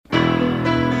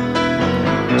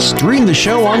Stream the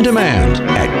show on demand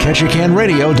at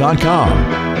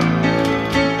ketchikanradio.com.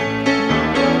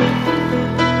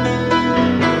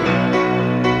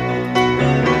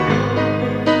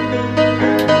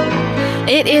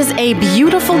 It is a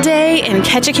beautiful day in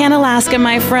Ketchikan, Alaska,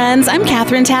 my friends. I'm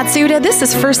Catherine Tatsuda. This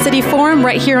is First City Forum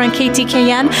right here on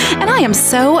KTKN, and I am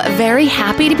so very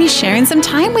happy to be sharing some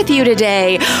time with you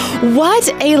today. What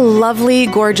a lovely,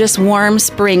 gorgeous, warm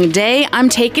spring day. I'm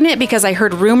taking it because I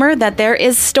heard rumor that there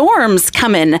is storms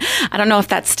coming. I don't know if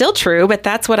that's still true, but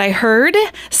that's what I heard.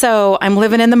 So I'm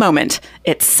living in the moment.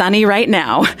 It's sunny right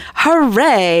now.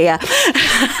 Hooray!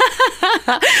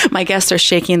 My guests are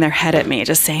shaking their head at me,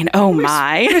 just saying, oh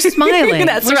my. We're smiling.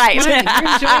 That's We're right. Smiling.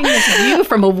 We're enjoying this view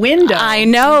from a window. I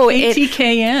know.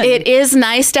 KTKN. It is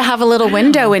nice to have a little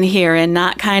window in here and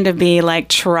not kind of be like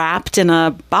trapped in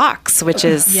a box, which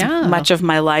is much of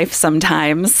my life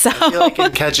sometimes. So. I feel like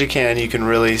in Ketchikan, you can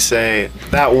really say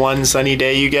that one sunny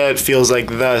day you get feels like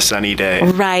the sunny day.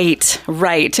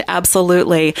 Right.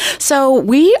 Absolutely. So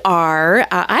we are,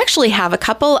 I actually have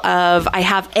I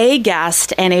have a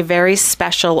guest and a very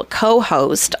special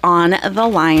co-host on the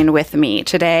line with me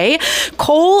today.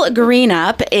 Cole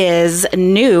Greenup is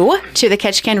new to the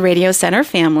Ketchikan Radio Center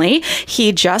family.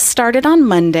 He just started on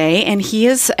Monday, and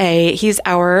he's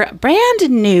our brand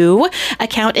new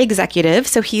account executive.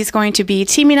 So he's going to be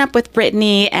teaming up with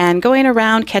Brittany and going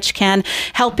around Ketchikan,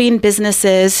 helping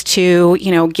businesses to,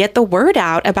 get the word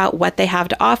out about what they have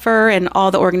to offer and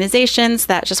all the organizations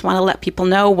that just want to let people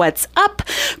know what's up.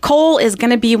 Cole is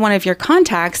going to be one of your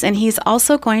contacts, and he's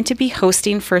also going to be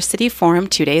hosting First City Forum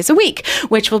 2 days a week,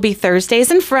 which will be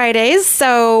Thursdays and Fridays.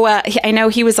 So I know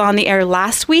he was on the air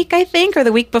last week, I think, or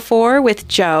the week before with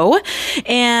Joe.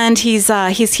 And he's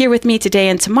here with me today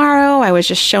and tomorrow. I was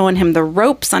just showing him the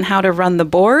ropes on how to run the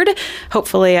board.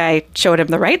 Hopefully I showed him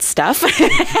the right stuff.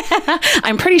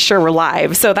 I'm pretty sure we're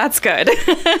live, so that's good.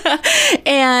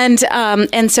 And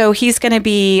so he's going to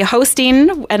be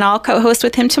hosting, and I'll co-host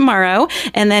with him tomorrow.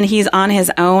 And then he's on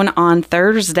his own on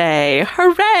Thursday.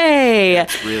 Hooray!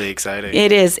 That's really exciting.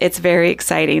 It is. It's very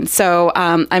exciting. So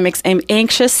I'm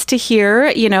anxious to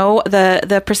hear,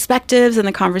 the perspectives and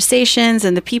the conversations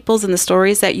and the peoples and the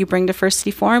stories that you bring to First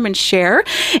City Forum and share.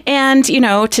 And,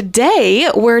 today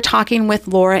we're talking with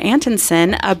Laura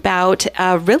Antonsen about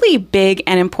a really big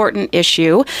and important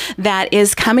issue that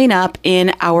is coming up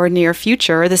in our near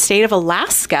future. The state of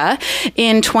Alaska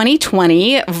in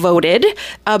 2020 voted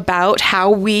about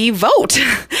how we vote.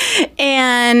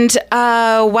 And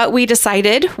what we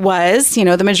decided was,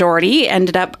 the majority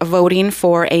ended up voting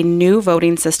for a new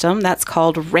voting system that's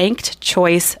called ranked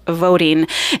choice voting.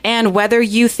 And whether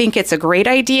you think it's a great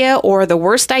idea or the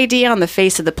worst idea on the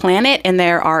face of the planet, and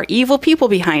there are evil people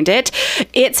behind it,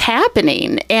 it's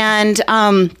happening. And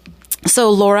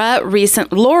so Laura,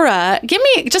 give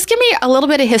me a little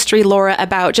bit of history, Laura,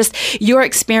 about just your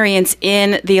experience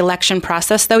in the election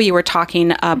process, though. You were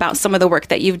talking about some of the work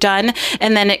that you've done,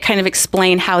 and then it kind of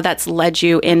explained how that's led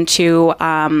you into,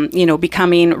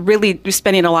 becoming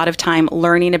spending a lot of time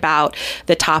learning about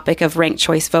the topic of ranked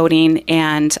choice voting,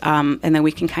 and then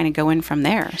we can kind of go in from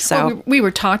there. So we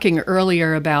were talking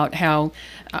earlier about how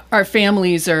our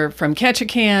families are from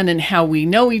Ketchikan and how we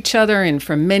know each other, and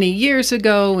from many years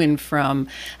ago, and from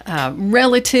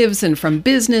relatives and from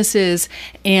businesses.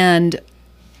 And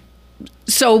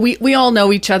so we all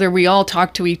know each other, we all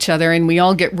talk to each other, and we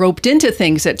all get roped into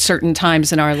things at certain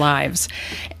times in our lives.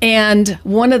 And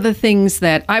one of the things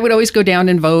that I would always go down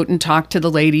and vote and talk to the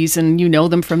ladies, and you know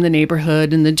them from the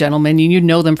neighborhood, and the gentlemen, and you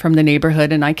know them from the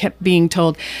neighborhood. And I kept being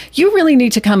told, you really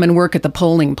need to come and work at the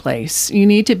polling place. You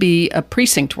need to be a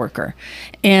precinct worker.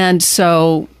 And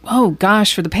so, oh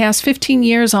gosh, for the past 15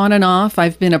 years on and off,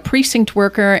 I've been a precinct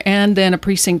worker and then a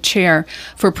precinct chair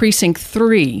for Precinct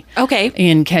 3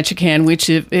 in Ketchikan, which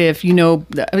if you know,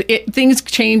 things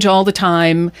change all the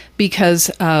time because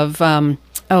of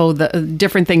the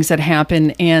different things that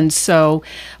happen. And so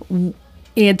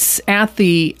it's at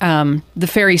the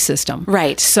ferry system.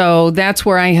 Right. So that's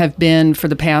where I have been for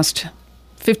the past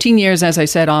 15 years, as I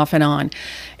said, off and on.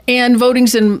 And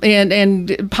votings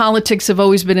and politics have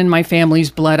always been in my family's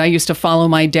blood. I used to follow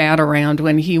my dad around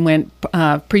when he went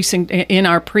in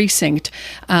our precinct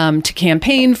to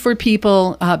campaign for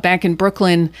people back in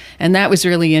Brooklyn, and that was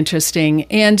really interesting.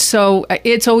 And so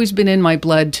it's always been in my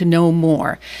blood to know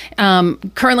more.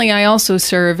 Currently, I also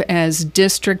serve as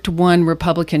District 1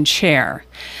 Republican Chair.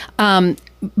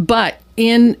 But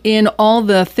in all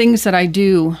the things that I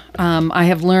do, I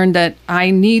have learned that I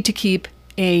need to keep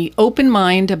a open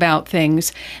mind about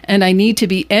things, and I need to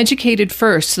be educated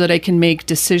first so that I can make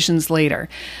decisions later.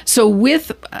 So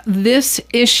with this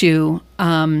issue,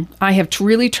 I have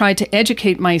really tried to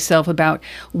educate myself about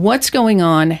what's going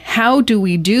on, how do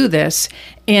we do this,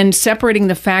 and separating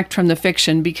the fact from the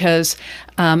fiction, because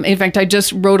in fact, I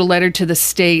just wrote a letter to the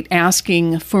state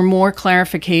asking for more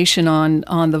clarification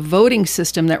on the voting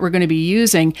system that we're going to be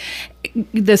using.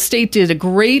 The state did a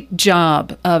great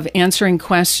job of answering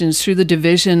questions through the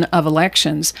Division of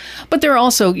Elections, but there are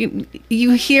also,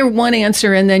 you hear one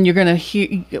answer and then you're going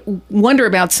to wonder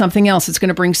about something else. It's going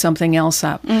to bring something else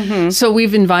up. Mm-hmm. So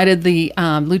we've invited the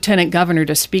Lieutenant Governor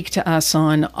to speak to us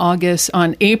on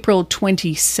April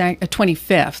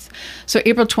 25th. So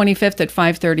April 25th at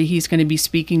 5:30, he's going to be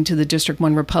speaking to the District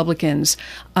 1 Republicans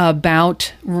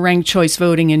about ranked choice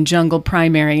voting and jungle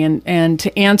primary, and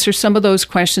to answer some of those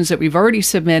questions that we've already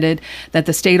submitted, that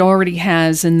the state already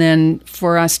has, and then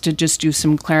for us to just do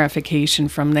some clarification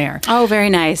from there. Oh, very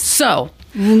nice. So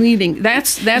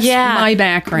that's my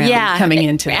background coming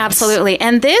into this. Absolutely.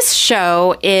 And this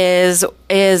show is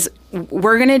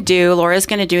Laura's going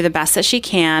to do the best that she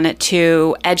can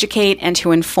to educate and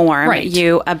to inform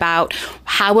you about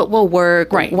how it will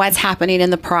work, what's happening in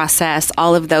the process,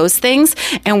 all of those things.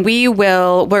 And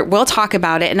we'll talk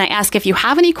about it. And I ask if you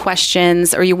have any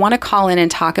questions or you want to call in and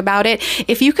talk about it,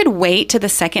 if you could wait to the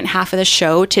second half of the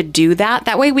show to do that.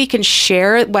 That way we can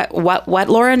share what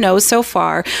Laura knows so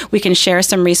far. We can share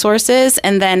some resources.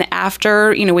 And then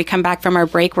after, we come back from our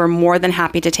break, we're more than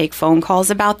happy to take phone calls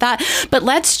about that. But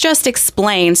let's just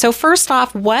explain. So first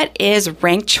off, what is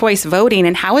ranked choice voting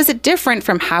and how is it different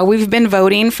from how we've been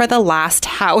voting for the last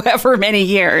however many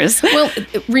years? Well,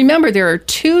 remember, there are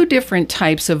two different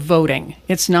types of voting.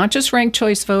 It's not just ranked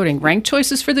choice voting. Ranked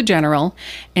choice is for the general,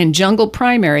 and jungle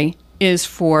primary is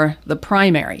for the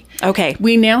primary. Okay.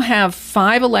 We now have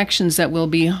 5 elections that will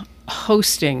be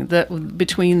hosting.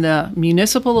 Between the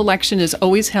municipal election is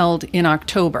always held in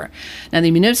October. Now, the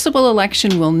municipal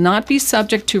election will not be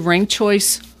subject to ranked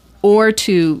choice or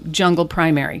to jungle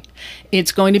primary.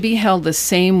 It's going to be held the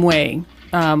same way.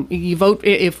 You vote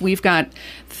if we've got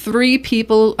 3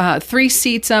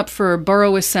 seats up for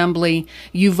borough assembly,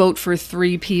 you vote for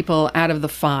 3 people out of the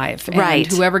 5. Right.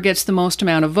 And whoever gets the most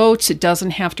amount of votes, it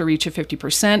doesn't have to reach a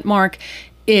 50% mark.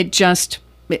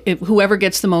 Whoever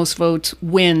gets the most votes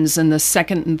wins, and the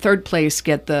second and third place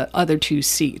get the other 2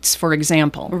 seats, for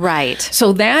example. Right.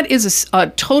 So that is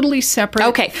a totally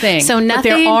separate thing. So nothing.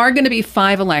 But there are going to be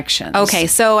 5 elections. Okay.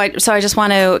 So I just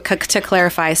want to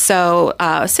clarify. So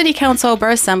city council,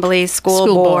 borough assembly, school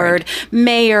board,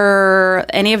 mayor,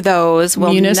 any of those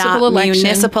will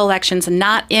municipal elections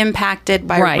not impacted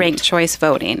by ranked choice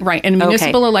voting. Right. And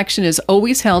municipal election is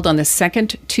always held on the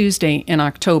second Tuesday in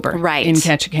October. Right. In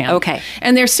Ketchikan. Okay.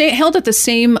 And they're held at the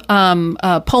same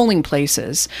polling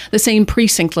places, the same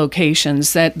precinct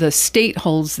locations that the state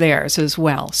holds theirs as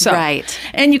well. So, right.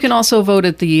 And you can also vote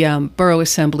at the borough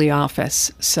assembly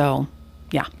office. So,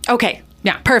 yeah. Okay.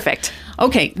 Yeah. Perfect.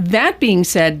 Okay. That being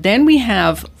said, then we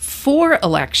have 4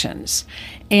 elections.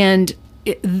 And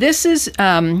this is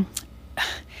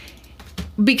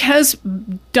because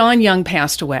Don Young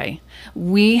passed away,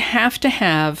 we have to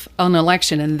have an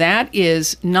election, and that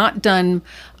is not done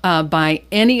by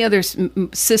any other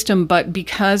system, but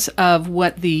because of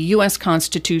what the U.S.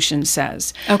 Constitution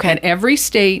says. Okay. At every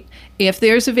state, if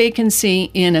there's a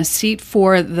vacancy in a seat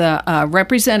for the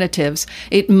representatives,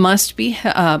 it must be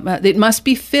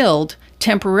filled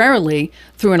temporarily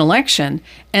through an election,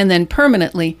 and then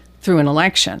permanently through an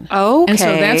election. Okay. And so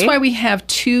that's why we have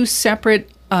 2 separate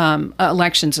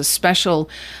elections: the special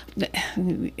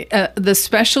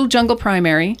jungle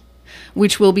primary,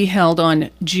 which will be held on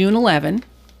June 11,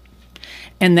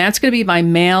 and that's going to be by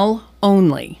mail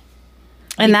only.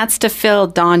 And that's to fill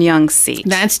Don Young's seat.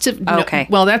 That's to okay.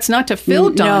 Well, that's not to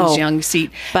fill Don Young's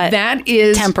seat, but that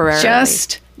is temporarily.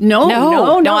 Just no.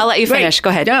 I'll let you finish. Wait, go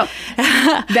ahead. No,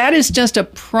 that is just a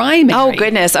primary. Oh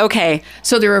goodness. Okay.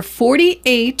 So there are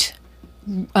 48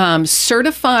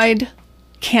 certified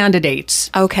candidates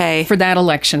for that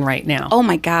election right now. Oh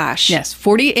my gosh. Yes,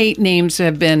 48 names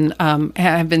have been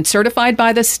certified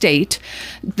by the state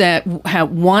that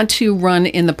want to run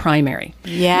in the primary.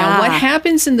 Yeah. Now, what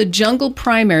happens in the jungle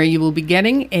primary, you will be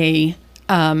getting a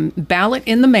ballot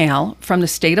in the mail from the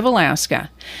state of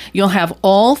Alaska. You'll have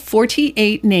all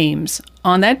 48 names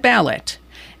on that ballot,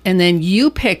 and then you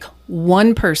pick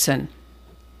one person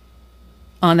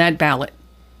on that ballot.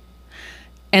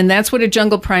 And that's what a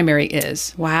jungle primary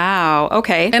is. Wow.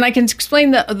 Okay. And I can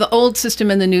explain the old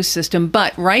system and the new system,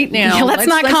 but right now... let's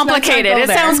not complicate it. It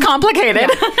sounds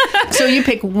complicated. Yeah. So you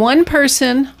pick one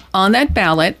person on that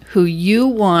ballot who you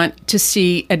want to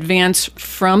see advance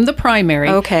from the primary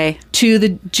to the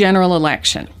general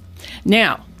election.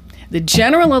 Now, the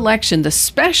general election, the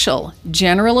special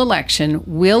general election,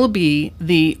 will be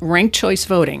the ranked choice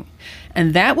voting,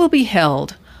 and that will be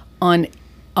held on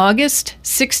August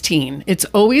 16. It's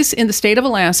always in the state of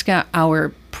Alaska,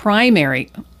 our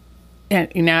primary. And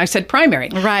now I said primary.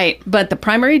 Right. But the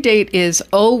primary date is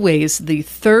always the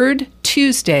third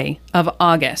Tuesday of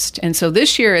August. And so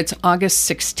this year it's August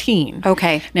 16.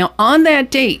 Okay. Now on that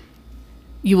date,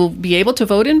 you will be able to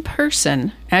vote in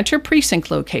person at your precinct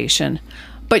location,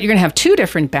 but you're going to have two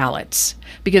different ballots,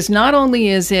 because not only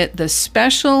is it the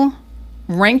special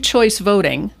ranked choice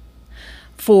voting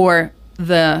for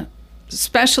the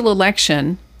special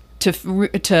election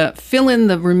to fill in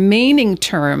the remaining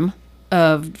term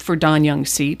for Don Young's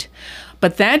seat,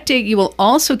 but that date you will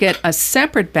also get a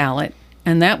separate ballot,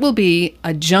 and that will be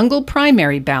a jungle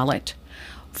primary ballot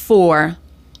for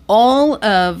all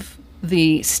of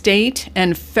the state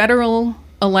and federal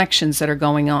elections that are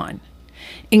going on.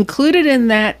 Included in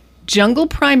that jungle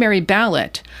primary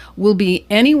ballot will be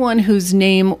anyone whose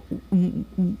name,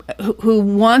 who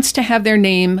wants to have their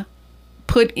name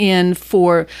put in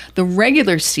for the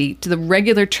regular seat, the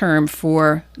regular term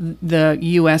for the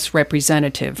U.S.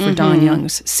 representative for Don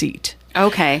Young's seat.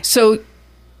 Okay. So,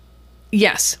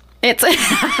 yes. It's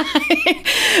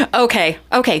okay.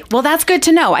 Well, that's good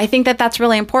to know. I think that's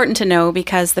really important to know,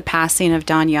 because the passing of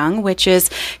Don Young, which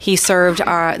is he served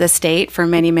the state for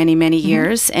many, many, many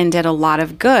years and did a lot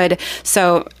of good.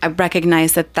 So I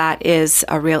recognize that is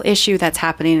a real issue that's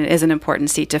happening. It is an important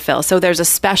seat to fill. So there's a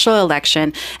special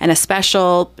election and a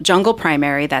special jungle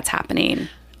primary that's happening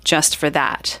just for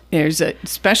that. There's a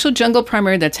special jungle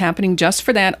primary that's happening just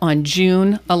for that on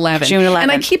June 11th. June 11th.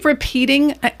 And I keep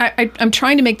repeating, I'm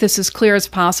trying to make this as clear as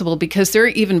possible, because there are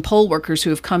even poll workers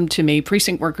who have come to me,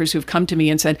 precinct workers who have come to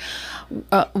me and said,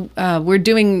 we're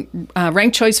doing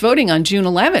ranked choice voting on June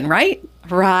 11, right?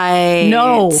 Right.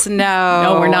 No,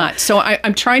 we're not. So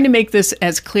I'm trying to make this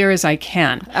as clear as I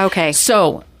can. Okay.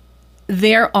 So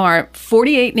there are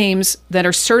 48 names that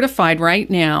are certified right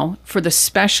now for the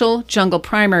special jungle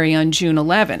primary on June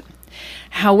 11.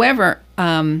 However,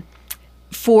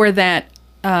 for that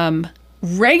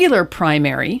regular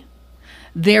primary,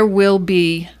 there will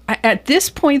be, at this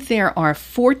point, there are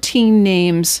 14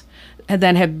 names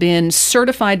that have been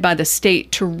certified by the state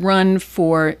to run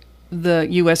for the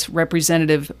U.S.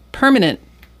 representative permanent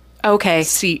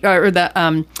seat, or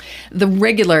the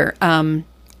regular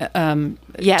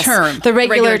yes, term. The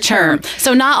regular term.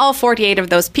 So not all 48 of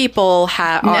those people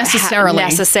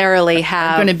necessarily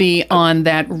have going to be on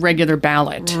that regular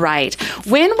ballot. Right.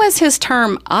 When was his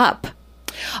term up?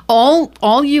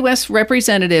 All U.S.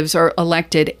 representatives are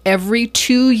elected every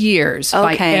 2 years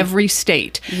by every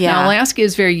state. Yeah. Now, Alaska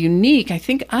is very unique. I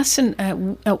think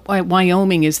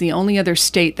Wyoming is the only other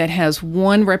state that has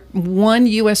one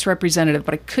U.S. representative,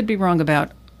 but I could be wrong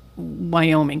about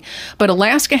Wyoming. But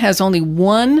Alaska has only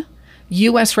one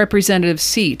U.S. representative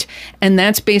seat, and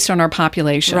that's based on our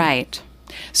population. Right.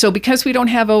 So because we don't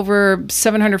have over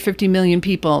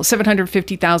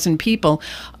 750,000 people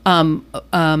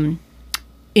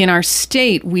in our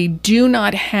state, we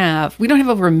don't have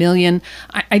over 1 million.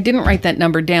 I didn't write that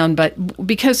number down, but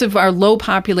because of our low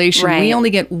population, we only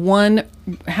get one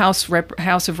House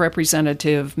of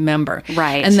Representative member.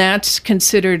 Right. And that's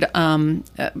considered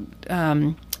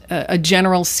a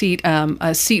general seat,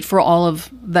 a seat for all of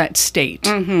that state.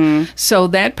 Mm-hmm. So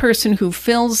that person who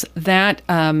fills that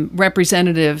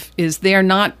representative is there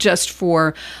not just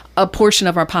for a portion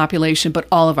of our population, but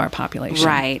all of our population.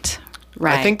 Right.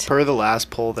 I think per the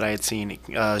last poll that I had seen,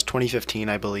 2015,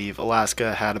 I believe,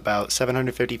 Alaska had about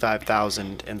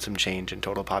 755,000 and some change in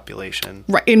total population.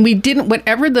 Right, and we didn't,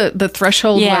 whatever the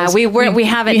threshold was. We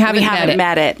haven't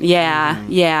met it. Yeah,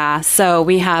 Mm-hmm. yeah. So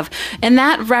we have, and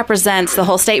that represents the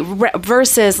whole state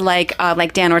versus like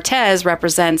Dan Ortez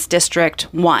represents District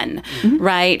 1,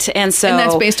 right? And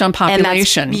that's based on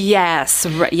population. Yes.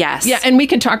 Yeah, and we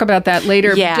can talk about that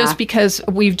later. Yeah. Just because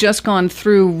we've just gone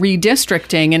through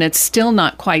redistricting and it's still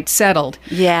not quite settled.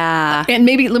 Yeah. And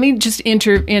maybe let me just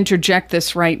interject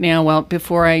this right now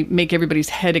before I make everybody's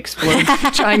head explode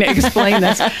trying to explain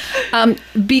this.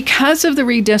 Because of the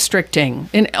redistricting,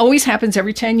 and it always happens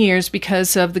every 10 years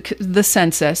because of the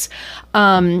census,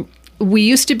 we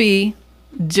used to be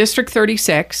District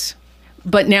 36,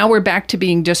 but now we're back to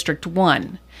being District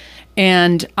 1.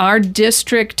 And our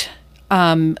district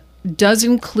does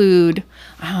include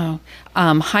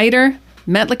Hyder,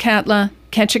 Metlakatla,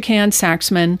 Ketchikan,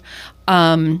 Saxman,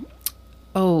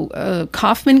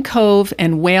 Kaufman Cove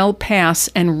and Whale Pass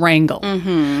and Wrangell.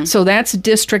 So that's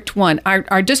District 1.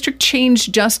 Our district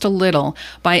changed just a little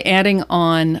by adding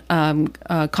on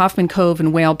Kaufman Cove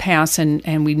and Whale Pass,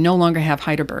 and we no longer have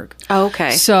Heidelberg.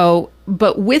 Okay. So,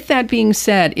 but with that being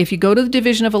said, if you go to the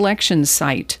Division of Elections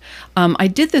site, I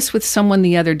did this with someone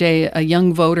the other day, a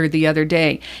young voter the other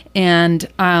day, and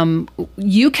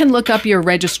you can look up your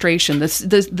registration.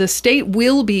 The state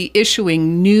will be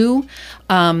issuing new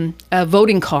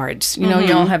voting cards. You know,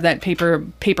 you all have that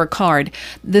paper card.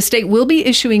 The state will be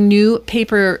issuing new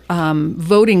paper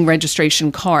voting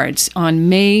registration cards on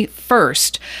May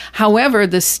 1st. However,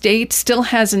 the state still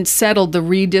hasn't settled the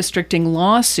redistricting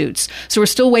lawsuits. So we're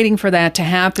still waiting for that to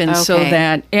happen so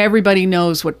that everybody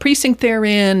knows what precinct they're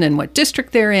in and what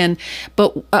district they're in.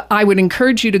 But I would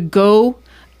encourage you to go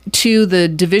to the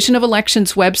Division of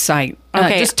Elections website.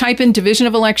 Just type in Division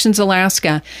of Elections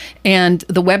Alaska and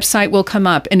the website will come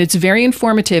up, and it's very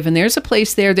informative, and there's a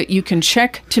place there that you can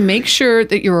check to make sure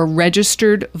that you're a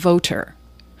registered voter.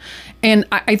 And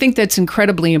I think that's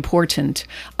incredibly important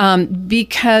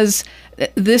because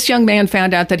this young man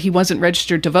found out that he wasn't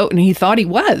registered to vote, and he thought he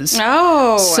was.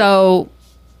 Oh. So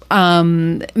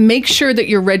make sure that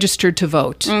you're registered to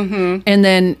vote. And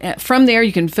then from there,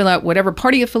 you can fill out whatever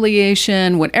party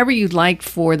affiliation, whatever you'd like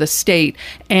for the state,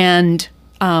 and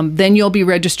then you'll be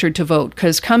registered to vote.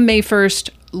 Because come May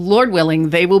 1st, Lord willing,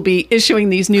 they will be issuing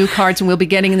these new cards and we'll be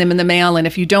getting them in the mail. And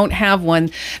if you don't have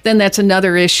one, then that's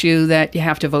another issue that you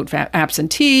have to vote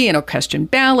absentee and a question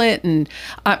ballot, and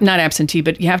not absentee,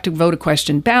 but you have to vote a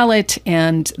question ballot.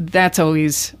 And that's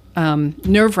always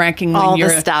nerve-wracking when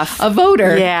you're a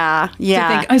voter. Yeah. To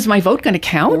think, is my vote going to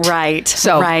count? Right.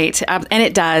 So, right. And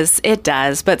it does,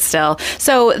 but still.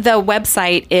 So the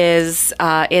website is,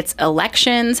 it's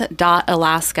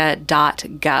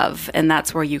elections.alaska.gov, and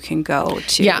that's where you can go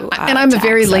to. Yeah, and I'm a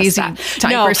very lazy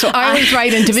typer, so I always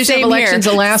write in Division of Elections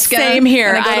Alaska. Same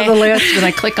here. And I go to the list, and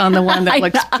I click on the one that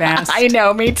looks fast. I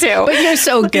know, me too. But you're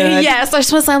so good. Yes, I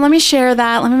just want to say, let me share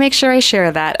that. Let me make sure I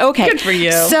share that. Okay. Good for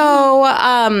you.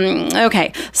 So,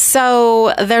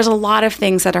 so there's a lot of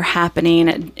things that are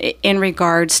happening in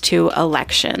regards to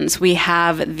elections. We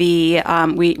have the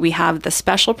we have the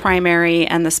special primary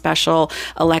and the special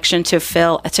election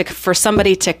for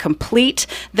somebody to complete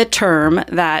the term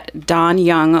that Don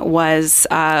Young was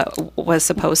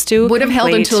supposed to would have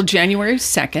complete. held until January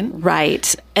 2nd.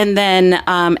 Right. And then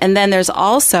there's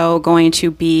also going to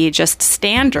be just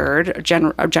standard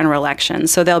general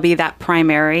elections. So there'll be that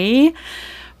primary.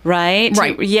 Right.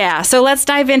 Yeah. So let's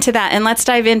dive into that, and let's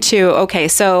dive into,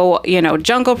 so,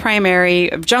 jungle primary,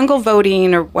 jungle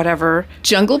voting or whatever.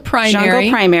 Jungle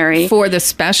primary for the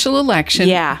special election,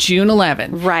 June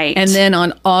 11th. Right. And then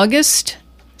on August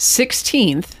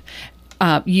 16th,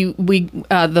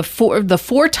 the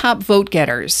four top vote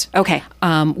getters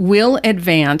will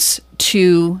advance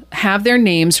to have their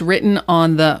names written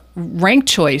on the ranked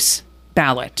choice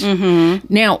ballot.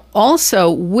 Now, also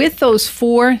with those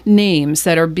four names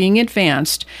that are being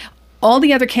advanced, all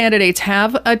the other candidates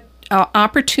have a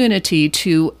opportunity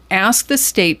to ask the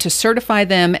state to certify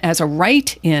them as a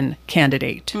write-in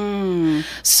candidate.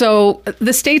 So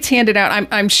the state's handed out,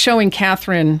 I'm showing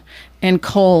Catherine and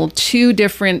Cole two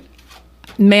different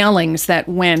mailings that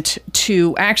went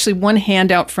to, actually one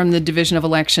handout from the Division of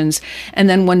Elections and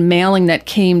then one mailing that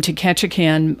came to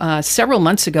Ketchikan several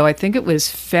months ago. I think it was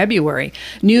February.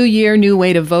 New Year, New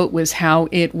Way to Vote was how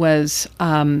it was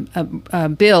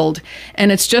billed.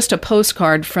 And it's just a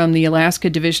postcard from the Alaska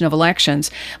Division of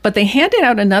Elections. But they handed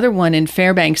out another one in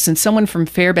Fairbanks, and someone from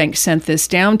Fairbanks sent this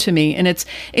down to me. And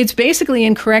it's basically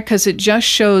incorrect because it just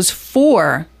shows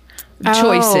four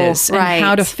choices and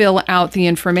how to fill out the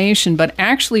information. But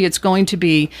actually, it's going to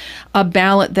be a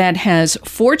ballot that has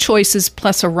four choices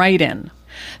plus a write-in.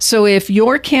 So if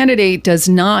your candidate does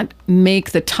not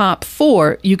make the top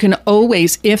four, you can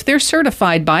always, if they're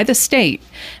certified by the state,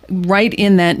 write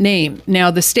in that name. Now,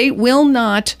 the state will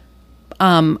not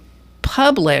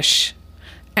publish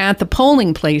at the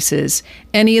polling places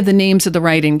any of the names of the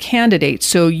write-in candidates.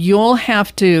 So you'll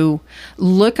have to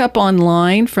look up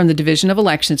online from the Division of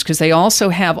Elections, because they also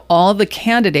have all the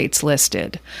candidates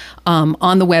listed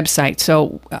on the website.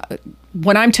 So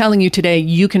what I'm telling you today,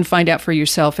 you can find out for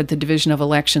yourself at the Division of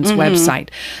Elections website.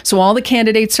 So all the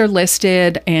candidates are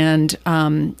listed, and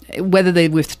whether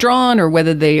they've withdrawn or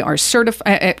whether they are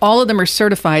certified, all of them are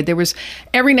certified. There was,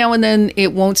 every now and then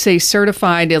it won't say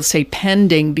certified, it'll say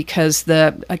pending, because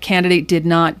a candidate did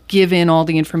not give in all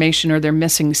the information, or they're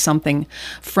missing something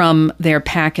from their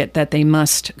packet that they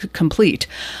must complete.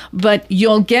 But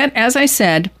you'll get, as I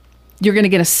said, you're going to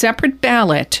get a separate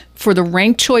ballot for the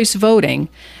ranked choice voting.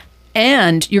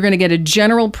 And you're going to get a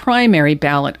general primary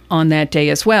ballot on that day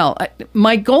as well.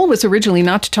 My goal was originally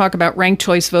not to talk about ranked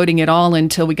choice voting at all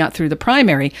until we got through the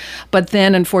primary, but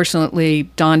then unfortunately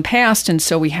Don passed, and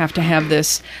so we have to have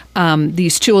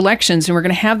these two elections, and we're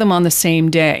going to have them on the same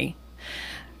day.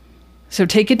 So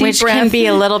take a deep Which breath. can be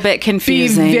a little bit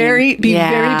confusing. Be very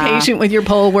patient with your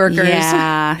poll workers.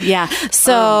 Yeah.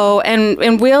 So,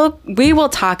 and we will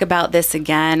talk about this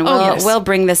again. We'll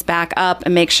bring this back up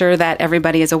and make sure that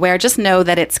everybody is aware. Just know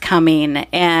that it's coming,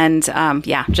 and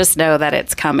just know that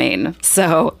it's coming.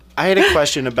 So, I had a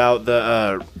question about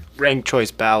the ranked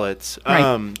choice ballots.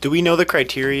 Right. Do we know the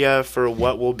criteria for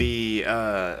what will be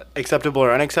acceptable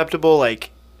or unacceptable?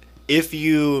 Like, if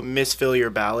you misfill your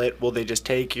ballot, will they just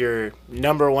take your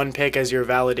number one pick as your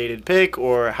validated pick,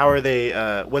 or how are they?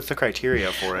 What's the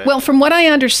criteria for it? Well, from what I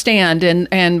understand,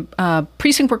 and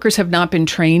precinct workers have not been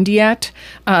trained yet.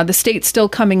 The state's still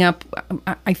coming up.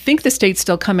 I think the state's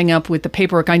still coming up with the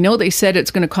paperwork. I know they said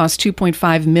it's going to cost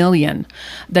 $2.5 million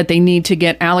that they need to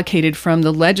get allocated from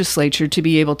the legislature to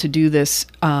be able to do this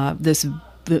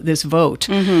vote.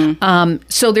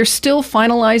 So they're still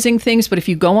finalizing things, but if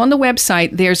you go on the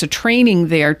website, there's a training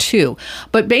there too.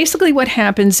 But basically what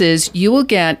happens is you will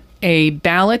get a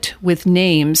ballot with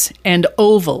names and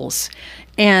ovals.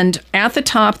 And at the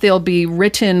top, they'll be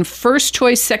written first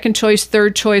choice, second choice,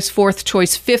 third choice, fourth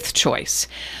choice, fifth choice.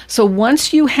 So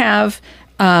once you have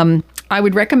I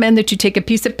would recommend that you take a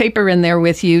piece of paper in there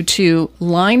with you to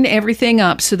line everything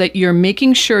up so that you're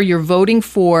making sure you're voting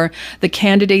for the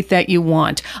candidate that you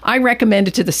want. I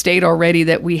recommended to the state already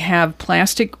that we have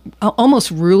plastic, almost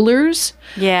rulers.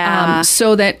 Yeah.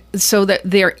 So that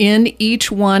they're in each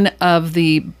one of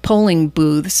the polling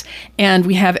booths, and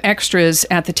we have extras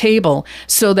at the table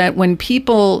so that when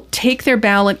people take their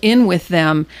ballot in with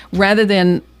them, rather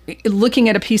than looking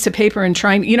at a piece of paper and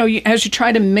trying, as you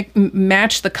try to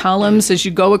match the columns as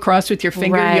you go across with your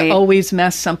finger, Right. you always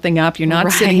mess something up. You're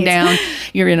not sitting down.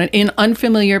 You're in an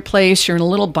unfamiliar place. You're in a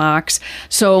little box.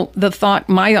 So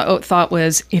my thought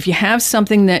was, if you have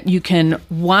something that you can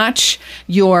watch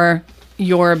your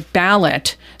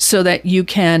ballot so that you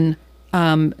can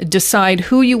decide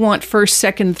who you want first,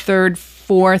 second, third,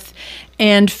 fourth,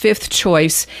 and fifth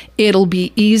choice, it'll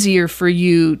be easier for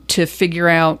you to figure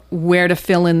out where to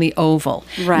fill in the oval.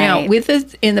 Right. Now, with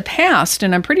this, in the past,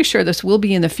 and I'm pretty sure this will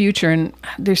be in the future, and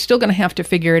they're still going to have to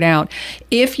figure it out,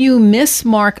 if you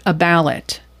mismark a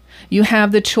ballot, you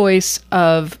have the choice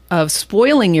of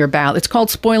spoiling your ballot. It's called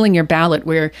spoiling your ballot,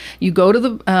 where you go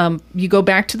to you go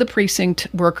back to the precinct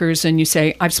workers and you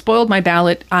say, "I've spoiled my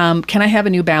ballot. Can I have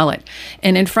a new ballot?"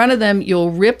 And in front of them,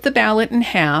 you'll rip the ballot in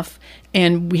half,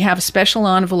 and we have a special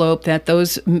envelope that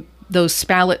those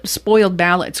spoiled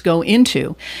ballots go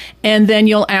into, and then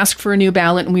you'll ask for a new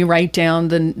ballot, and we write down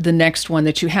the next one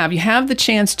that you have. You have the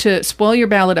chance to spoil your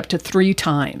ballot up to 3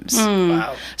 times.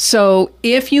 Wow. So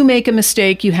if you make a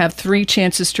mistake, you have 3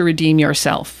 chances to redeem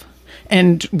yourself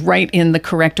and write in the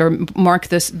correct, or mark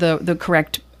the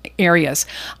correct areas.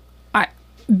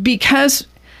 Because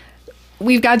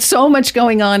we've got so much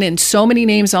going on and so many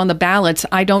names on the ballots,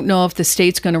 I don't know if the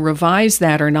state's going to revise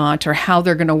that or not, or how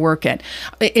they're going to work it.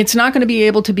 It's not going to be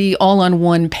able to be all on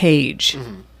one page.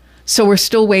 Mm-hmm. So we're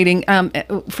still waiting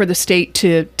for the state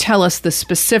to tell us the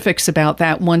specifics about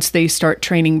that once they start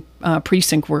training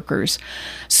precinct workers.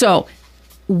 So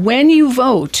when you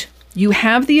vote, you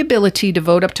have the ability to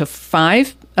vote up to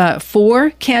 4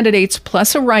 candidates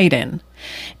plus a write-in.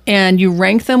 And you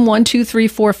rank them 1, 2, 3,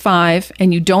 4, 5,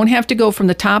 and you don't have to go from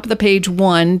the top of the page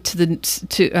 1 to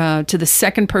the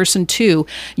second person 2.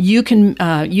 You can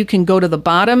go to the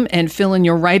bottom and fill in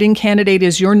your write-in candidate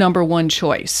as your number 1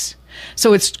 choice.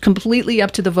 So it's completely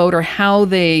up to the voter how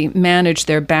they manage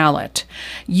their ballot.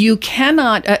 You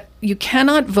cannot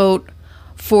vote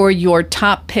for your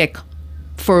top pick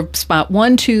for spot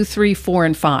 1, 2, 3, 4,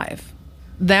 and 5.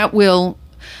 That will.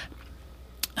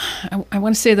 I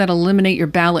want to say that eliminate your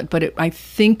ballot, but I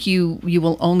think you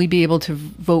will only be able to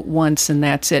vote once, and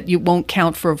that's it. You won't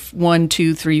count for 1,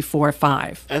 2, 3, 4,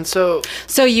 5. And so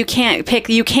you can't pick.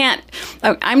 You can't.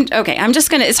 I'm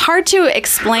just gonna. It's hard to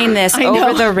explain this I know.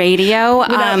 over the radio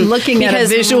Without looking at a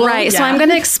visual. Right. Yeah. So I'm going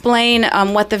to explain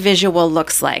what the visual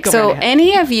looks like. Go So right ahead.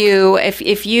 any of you,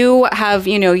 if you have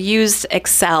used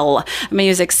Excel, I'm going to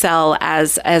use Excel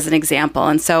as an example.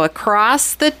 And so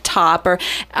across the top, or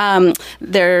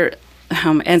there.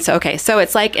 And so, okay, so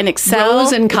it's like an Excel.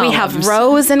 Rows and columns. We have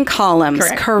rows and columns.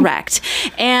 Correct.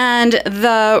 And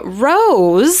the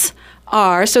rows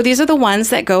are, so these are the ones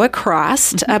that go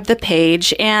across up the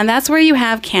page, and that's where you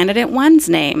have candidate 1's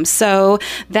name. So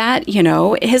that,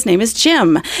 his name is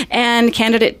Jim. And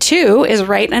candidate 2 is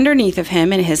right underneath of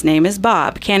him, and his name is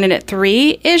Bob. Candidate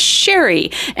 3 is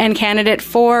Sherry, and candidate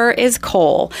 4 is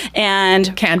Cole.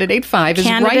 And candidate 5 is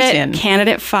right in.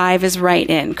 Candidate 5 is right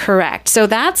in, correct. So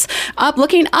that's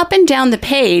looking up and down the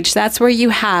page, that's where you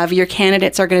have your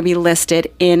candidates are going to be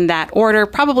listed in that order,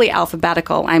 probably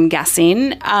alphabetical, I'm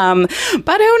guessing.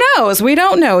 But who knows? We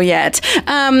don't know yet.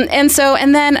 And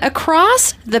then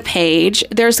across the page,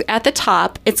 there's at the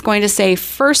top, it's going to say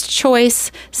first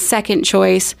choice, second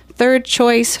choice, third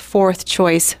choice, fourth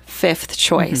choice, fifth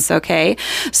choice. Mm-hmm. Okay.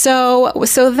 So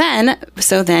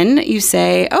then you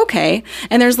say, okay,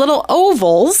 and there's little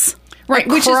ovals. Right,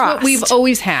 which is what we've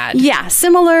always had. Yeah,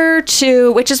 similar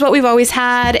to, which is what we've always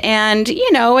had. And,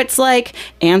 it's like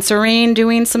answering,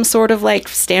 doing some sort of like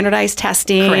standardized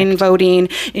testing, correct, voting,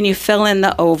 and you fill in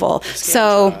the oval.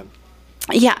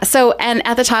 And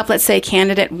at the top, let's say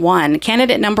candidate 1,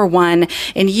 candidate number 1,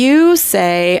 and you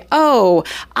say,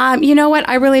 you know what?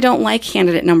 I really don't like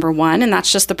candidate number 1, and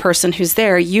that's just the person who's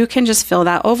there. You can just fill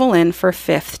that oval in for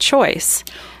fifth choice.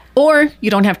 Or you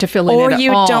don't have to fill in Or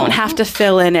you don't have to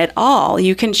fill in at all.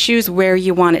 You can choose where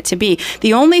you want it to be.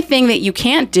 The only thing that you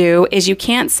can't do is you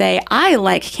can't say, I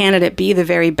like candidate B the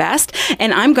very best,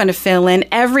 and I'm going to fill in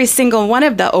every single one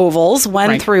of the ovals,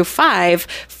 1 through 5,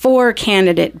 for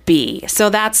candidate B. So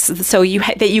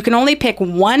you can only pick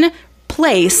one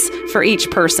place for each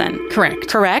person.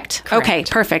 Correct? Okay,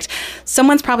 perfect.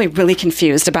 Someone's probably really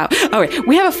confused about,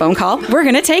 we have a phone call. We're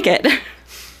going to take it.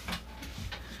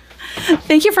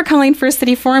 Thank you for calling First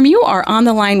City Forum. You are on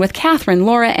the line with Catherine,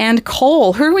 Laura, and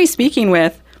Cole. Who are we speaking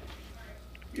with?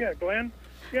 Yeah, Glenn.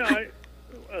 Yeah,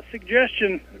 a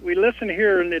suggestion. We listen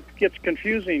here and it gets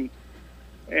confusing.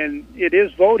 And it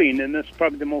is voting, and that's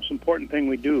probably the most important thing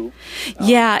we do.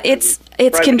 It's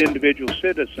private individual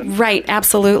citizens. Right,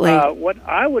 absolutely. What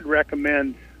I would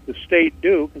recommend the state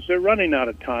do, because they're running out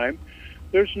of time,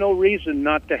 there's no reason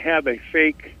not to have a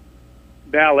fake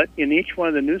ballot in each one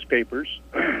of the newspapers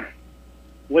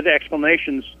with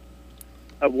explanations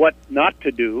of what not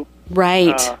to do.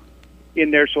 Right.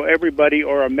 In there, so everybody,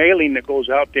 or a mailing that goes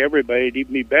out to everybody, it'd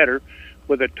even be better,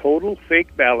 with a total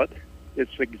fake ballot.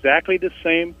 It's exactly the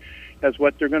same as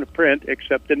what they're going to print,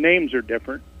 except the names are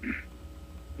different.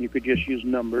 You could just use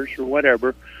numbers or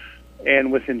whatever.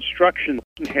 And with instructions,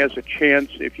 has a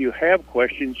chance, if you have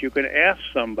questions, you can ask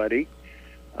somebody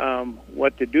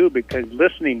what to do, because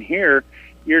listening here,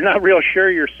 you're not real sure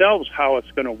yourselves how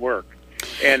it's going to work.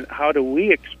 And how do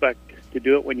we expect to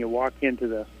do it when you walk into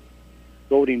the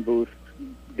voting booth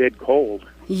dead cold?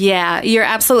 Yeah, you're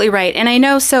absolutely right. And I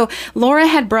know, so Laura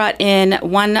had brought in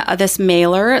this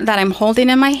mailer that I'm holding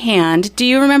in my hand. Do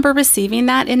you remember receiving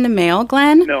that in the mail,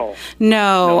 Glenn?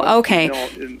 No. Okay.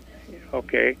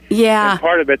 Okay. Yeah. And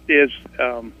part of it is,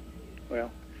 and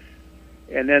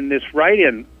then this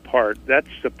write-in part, that's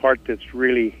the part that's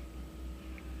really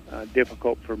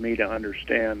difficult for me to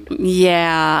understand.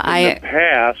 Yeah. In the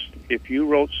past, if you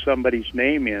wrote somebody's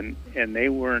name in and they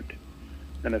weren't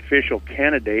an official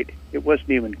candidate, it wasn't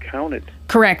even counted.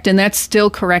 Correct, and that's still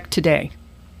correct today.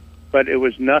 But it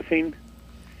was nothing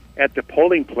at the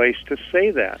polling place to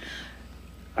say that.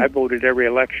 I voted every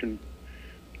election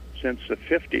since the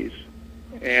 50s,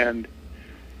 and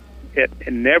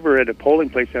never at a polling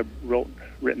place I've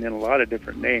written in a lot of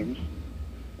different names.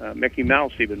 Mickey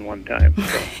Mouse even one time.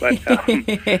 But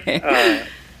at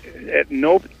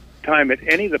no time at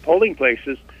any of the polling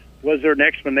places was there an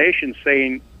explanation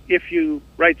saying, if you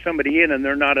write somebody in and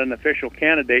they're not an official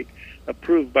candidate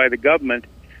approved by the government,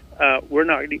 we're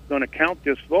not going to count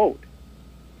this vote.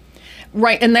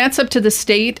 Right, and that's up to the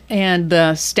state and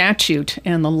the statute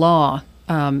and the law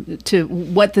to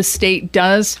what the state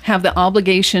does have the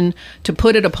obligation to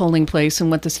put at a polling place and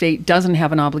what the state doesn't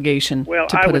have an obligation to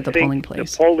put at the polling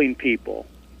place. The polling people,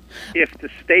 if the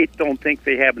state don't think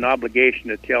they have an obligation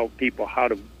to tell people how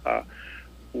to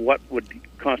what would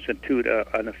constitute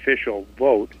an official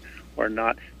vote or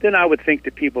not, then I would think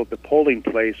the people at the polling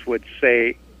place would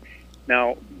say,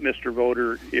 now, Mr.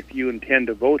 Voter, if you intend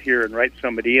to vote here and write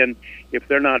somebody in, if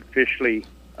they're not officially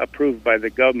approved by the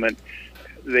government,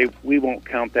 we won't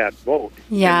count that vote.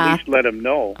 Yeah. At least let them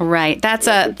know. Right. That's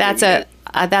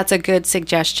a good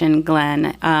suggestion,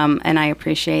 Glenn, and I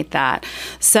appreciate that.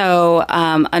 So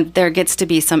there gets to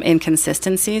be some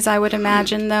inconsistencies, I would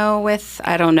imagine, though,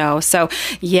 I don't know. So,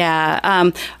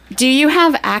 yeah. Do you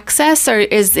have access, or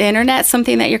is the internet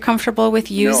something that you're comfortable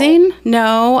with using?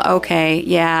 No? Okay,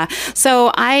 yeah.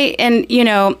 So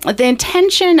the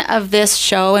intention of this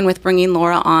show and with bringing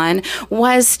Laura on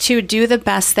was to do the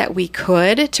best that we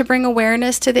could to bring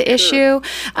awareness to the issue,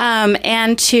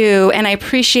 and I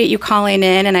appreciate you calling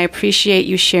in, and I appreciate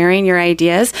you sharing your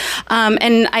ideas.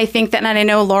 And I think that, and I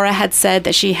know Laura had said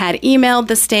that she had emailed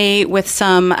the state with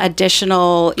some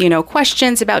additional,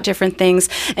 questions about different things,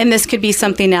 and this could be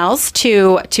something else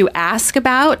to ask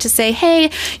about, to say, hey,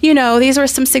 these were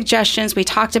some suggestions. We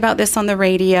talked about this on the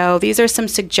radio. These are some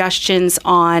suggestions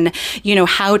on,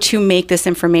 how to make this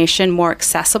information more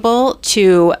accessible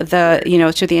to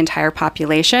the entire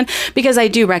population, because I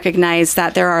do recognize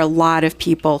that there are a lot of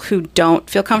people who don't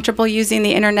feel comfortable using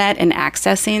the internet and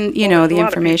accessing, the information. There's a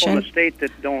lot of people in the state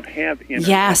that don't have internet.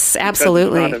 Yes,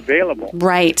 absolutely. It's not available.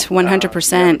 Right, 100%.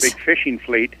 We have a big fishing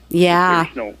fleet. Yeah.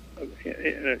 There's no,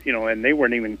 and they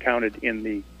weren't even counted in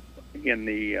the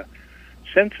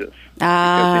census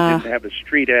because they didn't have a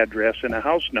street address and a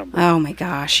house number. Oh my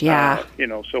gosh, yeah.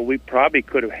 So we probably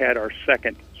could have had our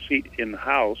second seat in the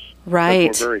House. Right.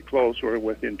 We're very close. We're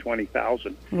within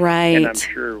 20,000. Right. And I'm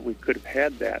sure we could have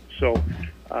had that. So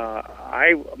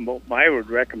I would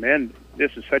recommend,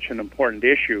 this is such an important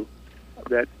issue,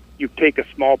 that you take a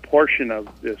small portion of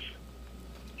this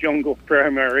jungle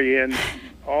primary and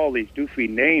all these doofy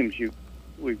names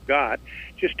we've got,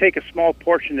 just take a small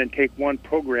portion and take one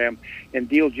program and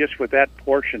deal just with that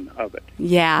portion of it.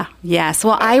 Yeah, yes.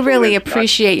 Well, I really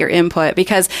appreciate your input,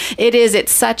 because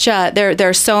it's such a, there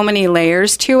are so many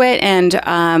layers to it,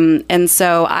 and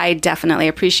so I definitely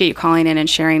appreciate you calling in and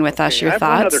sharing with us your thoughts. I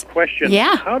have one other question.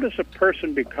 Yeah. How does a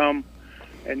person become,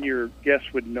 and your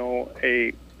guest would know,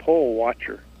 a poll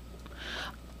watcher?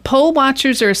 Poll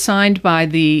watchers are assigned by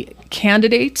the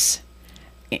candidates.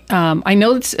 I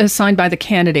know it's assigned by the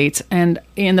candidates, and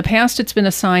in the past it's been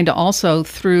assigned also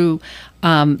through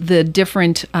the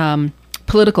different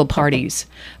political parties.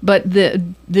 But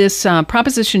this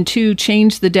Proposition 2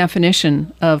 changed the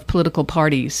definition of political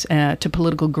parties to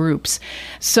political groups.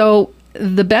 So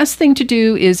the best thing to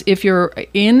do is, if you're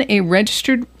in a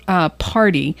registered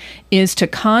party, is to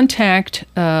contact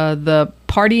the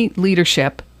party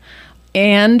leadership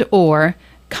and or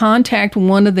contact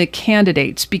one of the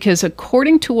candidates, because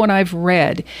according to what I've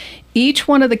read, each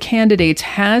one of the candidates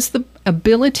has the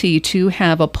ability to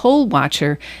have a poll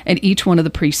watcher at each one of the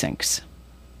precincts.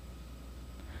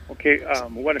 Okay,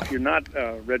 what if you're not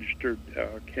registered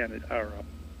candidate?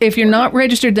 If you're not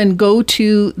registered, then go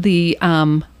to the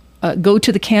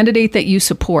candidate that you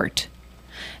support,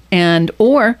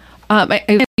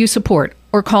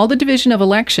 or call the Division of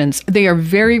Elections. They are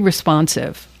very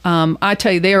responsive. I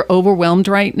tell you, they are overwhelmed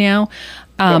right now.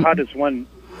 So how does one,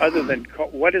 other than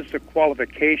what is the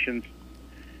qualifications?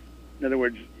 In other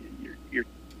words,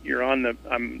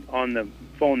 I'm on the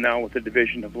phone now with the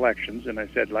Division of Elections, and I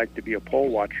said I'd like to be a poll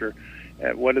watcher.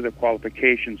 What are the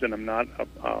qualifications? And I'm not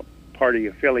a party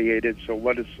affiliated, so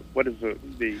what is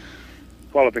the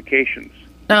qualifications?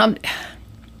 I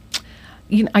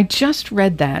just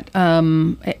read that.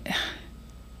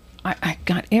 I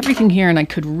got everything here, and I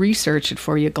could research it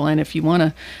for you, Glenn. If you want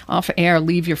to, off air,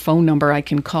 leave your phone number. I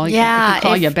can call you. I can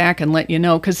call you back and let you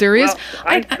know, because there is.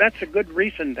 That's a good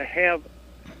reason to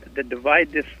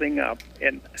divide this thing up.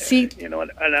 And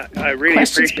I really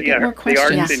appreciate the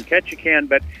arts in Ketchikan,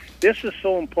 but this is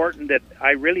so important that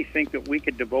I really think that we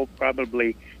could devote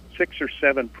probably 6 or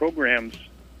 7 programs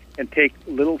and take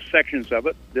little sections of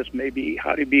it. This may be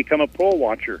how to become a poll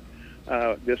watcher.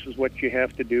 This is what you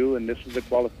have to do, and this is the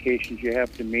qualifications you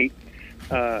have to meet,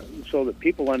 so that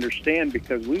people understand,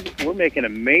 because we're making a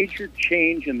major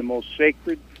change in the most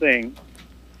sacred thing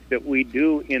that we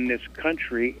do in this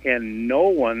country, and no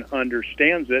one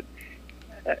understands it.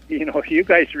 You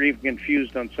guys are even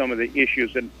confused on some of the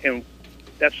issues, and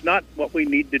that's not what we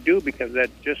need to do, because that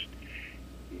just,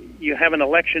 you have an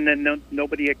election and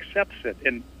nobody accepts it,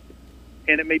 and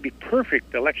it may be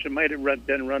perfect. The election might have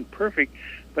been run perfect,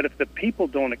 but if the people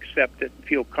don't accept it and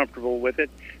feel comfortable with it,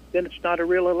 then it's not a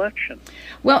real election.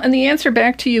 Well, and the answer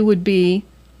back to you would be,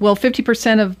 well,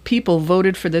 50% of people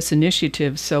voted for this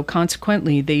initiative, so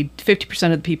consequently,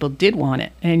 50% of the people did want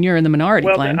it, and you're in the minority,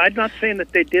 Glenn. I'm not saying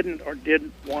that they didn't or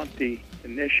didn't want the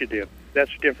initiative.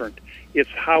 That's different. It's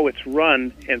how it's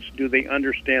run, and do they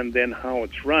understand then how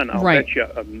it's run? I'll bet you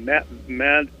a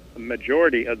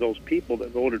majority of those people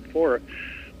that voted for it,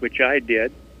 which I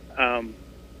did,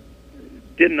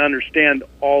 didn't understand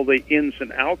all the ins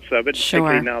and outs of it,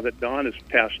 particularly now that Dawn has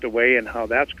passed away, and how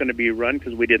that's going to be run,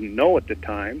 because we didn't know at the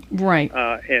time. Right.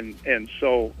 And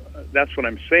so that's what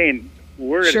I'm saying.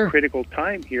 we're at Sure. a critical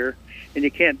time here, and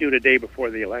you can't do it a day before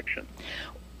the election.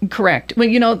 Correct.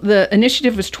 Well, the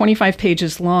initiative was 25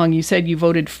 pages long. You said you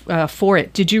voted for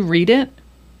it. Did you read it?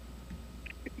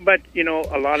 But,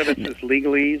 a lot of it's just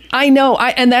legalese. I know,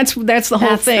 and that's the whole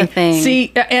That's the thing.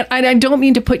 See, and I don't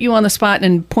mean to put you on the spot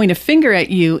and point a finger at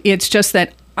you. It's just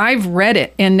that I've read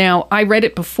it, and now I read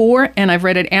it before, and I've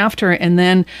read it after, and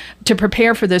then to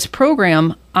prepare for this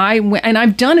program, and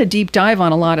I've done a deep dive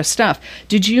on a lot of stuff.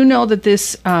 Did you know that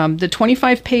this, the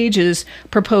 25 pages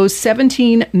propose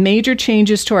 17 major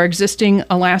changes to our existing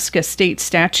Alaska state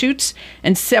statutes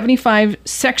and 75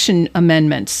 section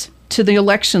amendments to the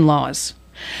election laws?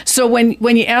 So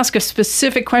when you ask a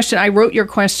specific question, I wrote your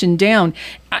question down.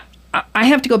 I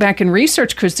have to go back and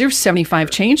research because there's 75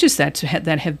 changes that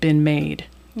have been made.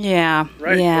 Yeah.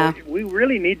 Right. Yeah. So we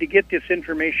really need to get this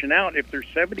information out. If there's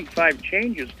 75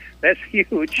 changes, that's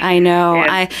huge. I know.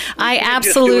 And I we can't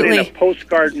absolutely. just do it in a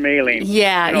postcard mailing.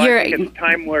 Yeah, I you're- think it's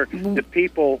time where the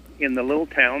people in the little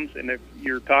towns, and if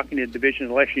you're talking to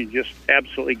division election, you just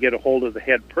absolutely get a hold of the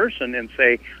head person and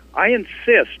say, I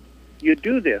insist you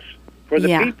do this for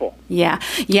the people. Yeah.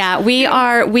 We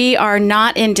are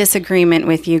not in disagreement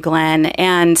with you, Glenn.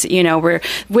 And we're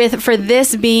for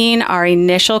this being our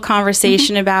initial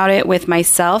conversation about it with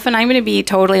myself. And I'm going to be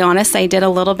totally honest. I did a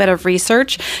little bit of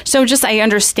research, so just I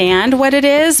understand what it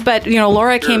is. But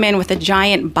Laura came in with a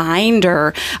giant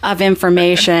binder of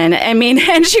information. I mean,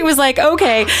 and she was like,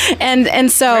 okay, and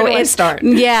so Where do I start?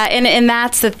 Yeah, and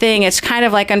that's the thing. It's kind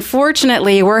of like,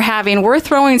 unfortunately, we're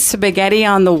throwing spaghetti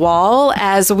on the wall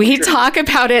as we talk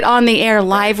about it on the air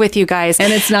live with you guys.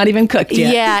 And it's not even cooked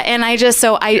yet. Yeah, and I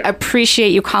appreciate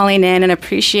you calling in and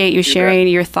appreciate you sharing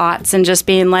your thoughts and just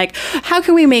being like, how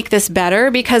can we make this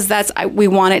better? Because we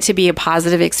want it to be a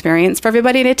positive experience for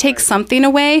everybody, and it takes something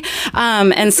away.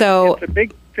 And so it's a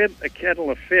big a kettle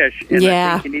of fish, and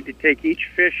I think you need to take each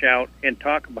fish out and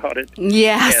talk about it.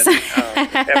 Yes. And,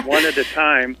 at one at a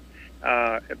time.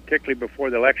 Particularly before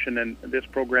the election, and this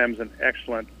program's an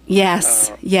excellent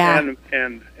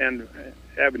and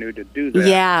avenue to do that.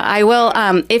 Yeah, I will.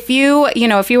 If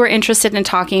you were interested in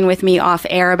talking with me off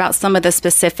air about some of the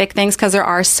specific things, because there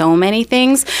are so many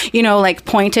things, like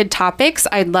pointed topics,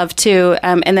 I'd love to,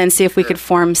 and then see if we could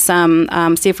form some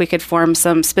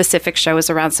specific shows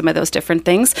around some of those different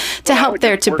things to help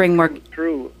there to bring more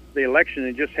through the election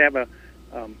and just have a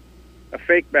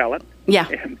fake ballot. Yeah.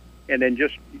 And then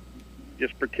just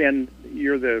pretend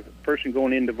you're the person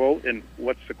going in to vote, and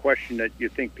what's the question that you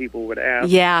think people would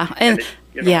ask? Yeah, and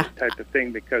type of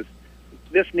thing, because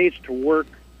this needs to work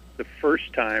the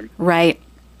first time, right,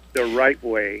 the right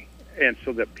way, and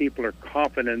so that people are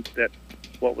confident that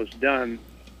what was done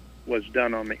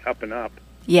on the up and up.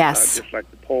 Yes, just like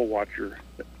the poll watcher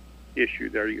issue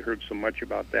there, you heard so much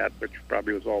about that, which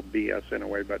probably was all BS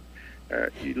anyway, but.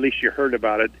 At least you heard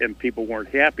about it, and people weren't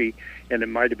happy, and it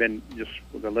might have been just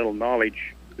with a little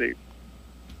knowledge. They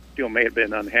still may have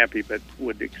been unhappy, but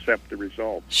would accept the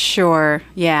result. Sure.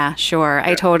 Yeah, sure.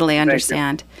 I totally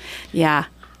understand. Yeah.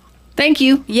 Thank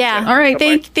you. Yeah. All right.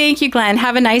 Thank you, Glenn.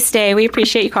 Have a nice day. We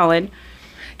appreciate you calling.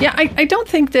 Yeah, I don't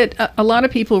think that a lot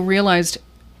of people realized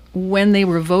when they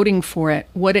were voting for it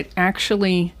what it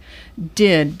actually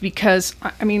did, because,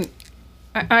 I mean,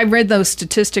 I read those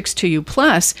statistics to you.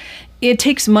 Plus, it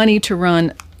takes money to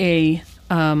run an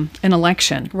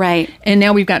election, right? And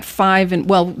now we've got 5, and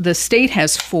the state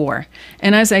has 4.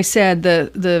 And as I said,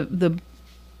 the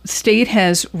state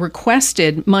has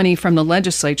requested money from the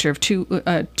legislature of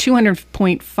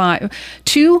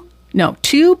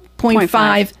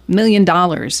 $2.5 million.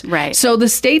 Right. So the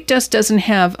state just doesn't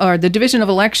have, or the Division of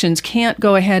Elections can't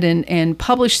go ahead and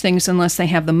publish things unless they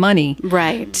have the money,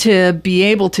 right, to be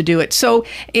able to do it. So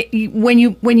when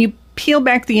you peel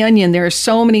back the onion, there are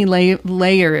so many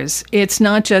layers. It's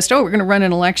not just, we're going to run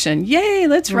an election. Yay,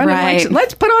 let's run an election.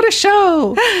 Let's put on a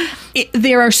show.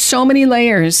 There are so many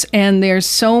layers, and there's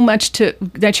so much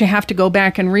that you have to go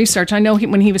back and research. I know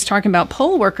when he was talking about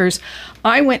poll workers,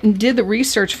 I went and did the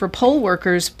research for poll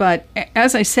workers, but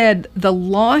as I said, the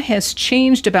law has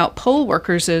changed about poll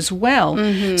workers as well,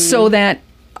 so that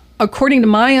according to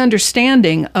my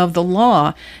understanding of the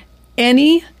law,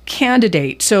 any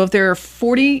candidate, so if there are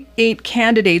 48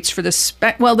 candidates for the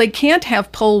they can't have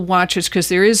poll watchers because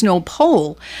there is no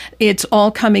poll. It's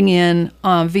all coming in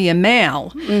via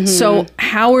mail. So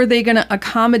how are they going to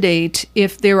accommodate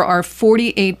if there are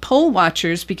 48 poll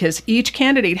watchers, because each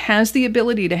candidate has the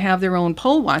ability to have their own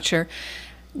poll watcher?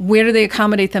 where do they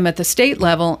accommodate them at the state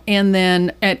level? And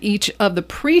then at each of the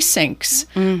precincts,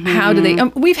 how do they...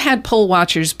 we've had poll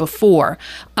watchers before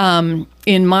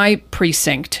in my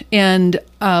precinct, and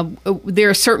there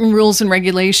are certain rules and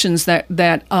regulations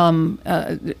that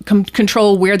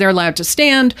control where they're allowed to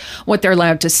stand, what they're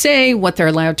allowed to say, what they're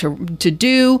allowed to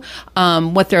do,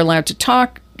 what they're allowed to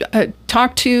talk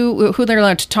to, who they're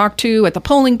allowed to talk to at the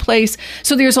polling place.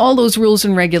 So there's all those rules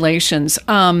and regulations.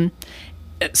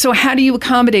 So how do you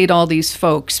accommodate all these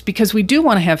folks? Because we do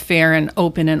want to have fair and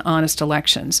open and honest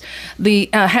elections.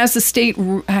 Has the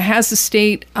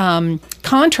state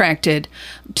contracted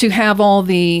to have all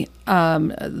the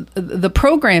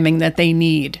programming that they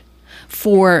need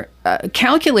for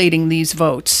calculating these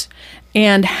votes?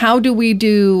 And how do we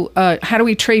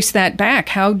trace that back?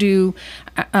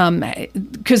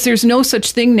 Because there's no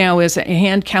such thing now as a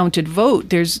hand counted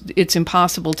vote. It's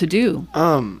impossible to do.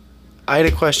 I had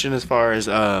a question as far as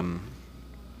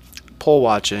poll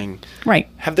watching. Right.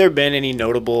 Have there been any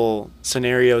notable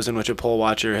scenarios in which a poll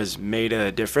watcher has made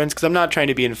a difference? Because I'm not trying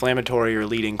to be inflammatory or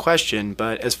leading question,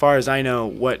 but as far as I know,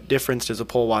 what difference does a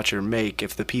poll watcher make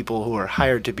if the people who are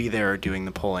hired to be there are doing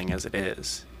the polling as it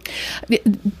is?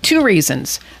 Two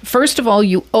reasons. First of all,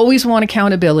 you always want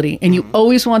accountability, and you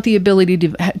always want the ability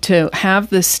to have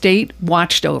the state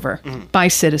watched over by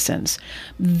citizens.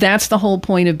 That's the whole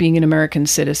point of being an American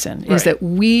citizen, is that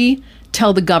we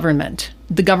tell the government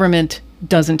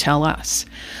doesn't tell us.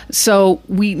 So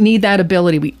we need that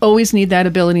ability. We always need that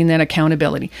ability and that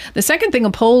accountability. The second thing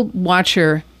a poll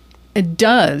watcher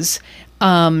does,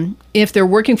 if they're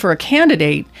working for a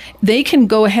candidate, they can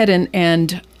go ahead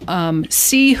and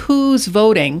see who's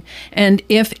voting, and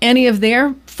if any of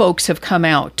their folks have come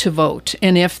out to vote,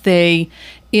 and if they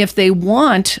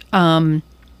want,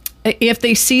 if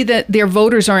they see that their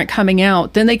voters aren't coming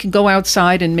out, then they can go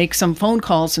outside and make some phone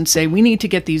calls and say, we need to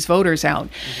get these voters out.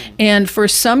 And for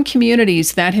some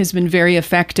communities, that has been very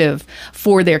effective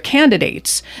for their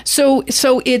candidates. So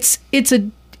it's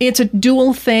a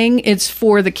dual thing. It's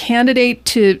for the candidate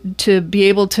to be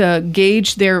able to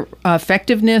gauge their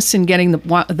effectiveness in getting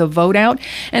the vote out.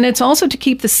 And it's also to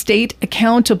keep the state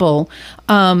accountable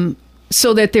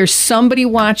so that there's somebody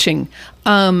watching.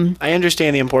 I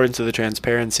understand the importance of the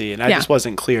transparency, and I just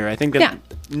wasn't clear. I think that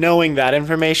knowing that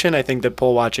information, I think that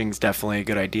poll watching is definitely a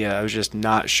good idea. I was just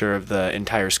not sure of the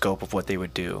entire scope of what they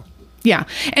would do. Yeah,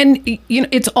 and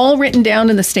it's all written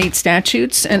down in the state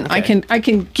statutes, and okay. I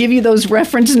can give you those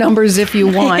reference numbers if you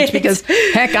want, because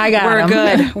heck, I got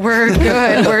them. We're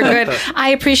good. I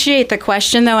appreciate the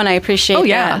question though, and I appreciate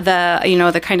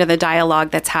the kind of the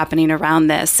dialogue that's happening around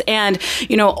this. And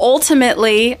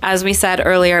ultimately, as we said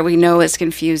earlier, we know it's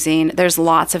confusing. There's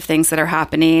lots of things that are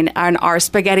happening, and our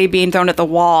spaghetti being thrown at the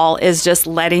wall is just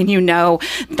letting you know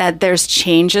that there's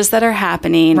changes that are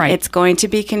happening. Right. It's going to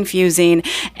be confusing,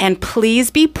 and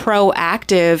please be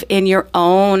proactive in your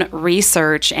own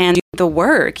research and do the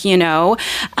work.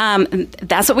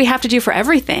 That's what we have to do for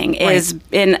everything. Right.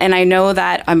 And I know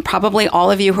that probably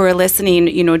all of you who are listening,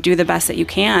 do the best that you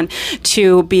can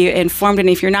to be informed. And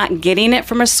if you're not getting it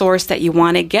from a source that you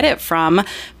want to get it from,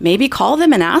 maybe call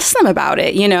them and ask them about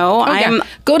it.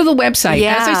 Go to the website.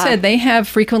 Yeah. As I said, they have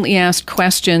frequently asked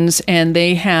questions, and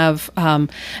they have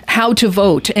how to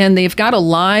vote, and they've got a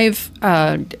live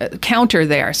counter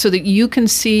there so that you can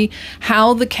see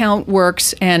how the count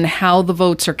works and how the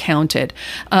votes are counted.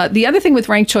 The other thing with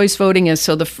ranked choice voting is,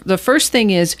 so the first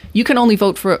thing is you can only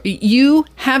vote for, you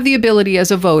have the ability as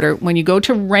a voter when you go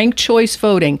to ranked choice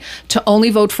voting to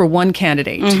only vote for one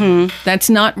candidate.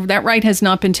 That right has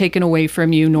not been taken away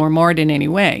from you nor marred in any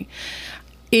way.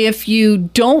 If you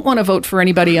don't want to vote for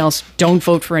anybody else, don't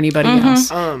vote for anybody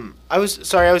else. I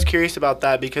was curious about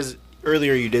that because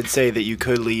earlier you did say that you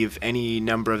could leave any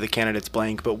number of the candidates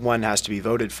blank, but one has to be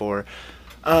voted for.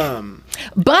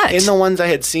 But in the ones I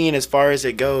had seen, as far as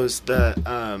it goes,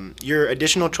 your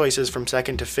additional choices from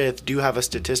second to fifth do have a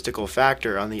statistical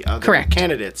factor on the other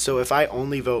candidates. So if I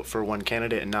only vote for one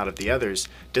candidate and not of the others,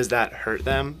 does that hurt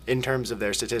them in terms of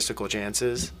their statistical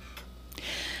chances?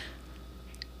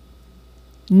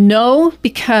 No,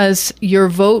 because your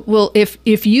vote will,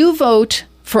 if you vote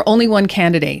for only one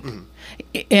candidate,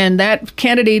 and that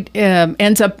candidate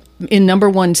ends up in number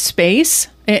one space,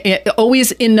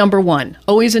 always in number one,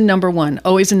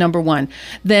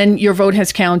 then your vote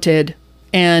has counted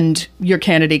and your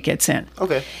candidate gets in.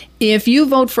 Okay. If you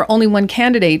vote for only one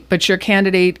candidate, but your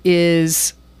candidate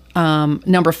is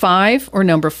number 5 or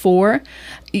number 4,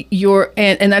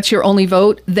 and that's your only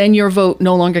vote, then your vote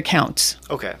no longer counts.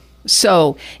 Okay.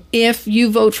 So if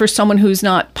you vote for someone who's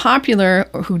not popular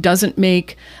or who doesn't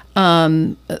make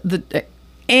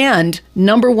and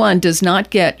number one does not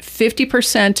get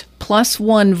 50% plus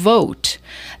one vote,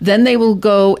 then they will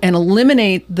go and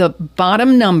eliminate the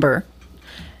bottom number.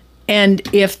 And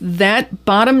if that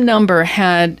bottom number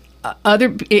had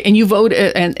and you vote,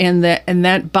 and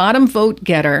that bottom vote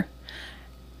getter,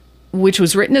 which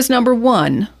was written as number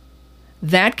one,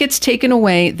 that gets taken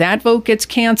away, that vote gets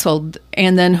canceled,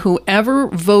 and then whoever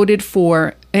that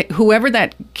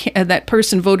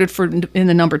person voted for in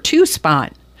the number two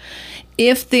spot,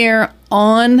 if they're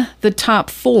on the top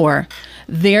four,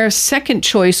 their second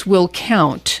choice will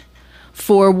count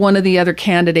for one of the other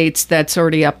candidates that's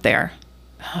already up there.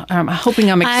 I'm hoping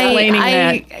I'm explaining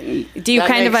that. Do you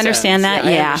kind of understand that?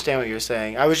 I understand what you're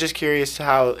saying. I was just curious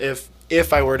how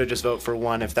if I were to just vote for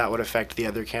one, if that would affect the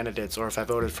other candidates, or if I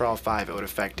voted for all five, it would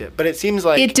affect it. But it seems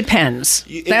like... It depends.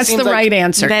 That's the right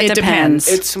answer. It depends.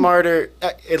 It's smarter,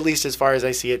 at least as far as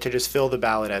I see it, to just fill the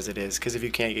ballot as it is. Because if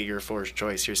you can't get your first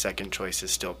choice, your second choice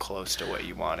is still close to what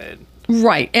you wanted.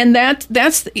 Right. And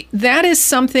that is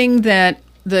something that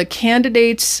the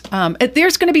candidates...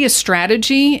 there's going to be a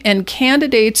strategy, and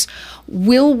candidates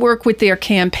will work with their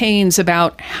campaigns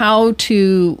about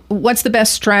what's the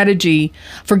best strategy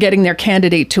for getting their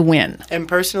candidate to win. And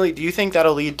personally, do you think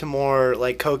that'll lead to more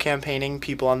like co-campaigning,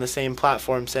 people on the same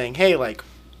platform saying, hey, like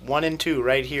 1 and 2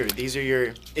 right here, these are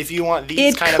your, if you want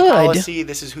these kind of policy,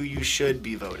 this is who you should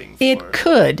be voting for? It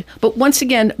could. But once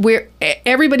again,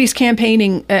 everybody's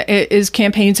campaigns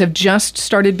have just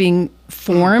started being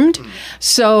formed.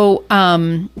 So,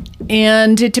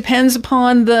 and it depends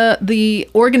upon the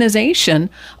organization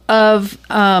of,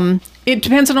 it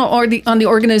depends on the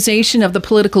organization of the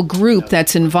political group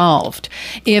that's involved.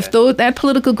 If that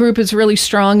political group is really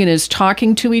strong and is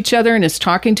talking to each other and is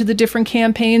talking to the different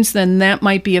campaigns, then that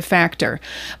might be a factor.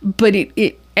 But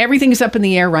everything is up in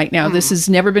the air right now. This has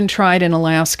never been tried in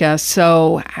Alaska.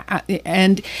 So,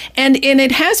 and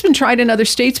it has been tried in other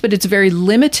states, but it's very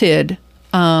limited.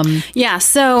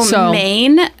 So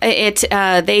Maine,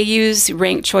 they use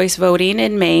ranked choice voting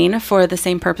in Maine for the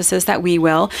same purposes that we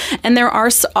will. And there are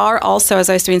also, as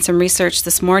I was doing some research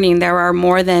this morning, there are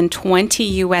more than 20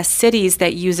 U.S. cities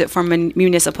that use it for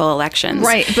municipal elections.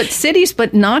 Right, but cities,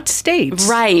 but not states.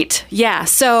 Right, yeah.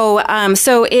 So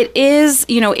it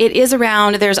is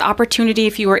around. There's opportunity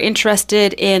if you are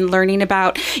interested in learning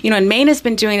about, and Maine has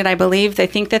been doing it, I believe. I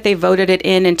think that they voted it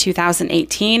in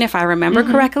 2018, if I remember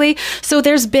correctly. So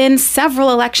there's been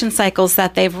several election cycles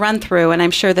that they've run through, and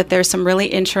I'm sure that there's some really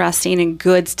interesting and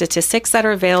good statistics that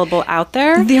are available out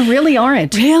there. There really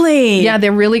aren't. Really? Yeah,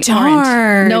 there really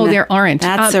aren't. No, there aren't.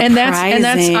 That's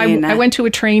surprising. I went to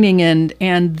a training,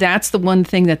 and that's the one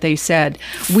thing that they said.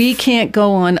 We can't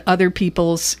go on other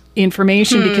people's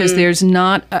information because there's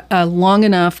not a long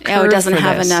enough curve. It doesn't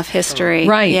have this. Enough history.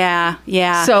 Right.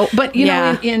 Yeah. So, but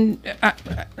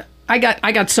I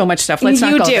got so much stuff. Let's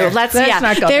not go there. Let's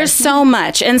not go there. There's so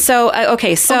much. And so,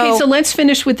 so let's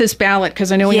finish with this ballot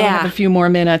because I know we only have a few more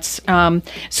minutes.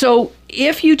 So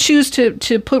if you choose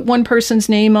to put one person's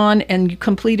name on and you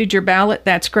completed your ballot,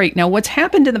 that's great. Now, what's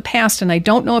happened in the past, and I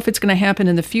don't know if it's going to happen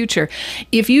in the future,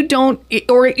 if you don't,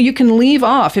 or you can leave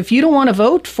off. If you don't want to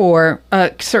vote for a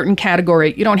certain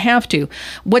category, you don't have to.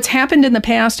 What's happened in the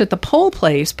past at the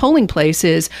polling place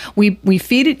is we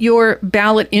feed your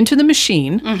ballot into the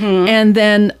machine, and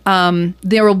then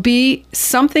there will be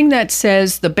something that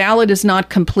says the ballot is not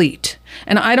complete.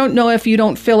 And I don't know if you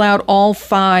don't fill out all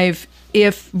 5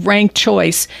 if ranked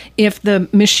choice, if the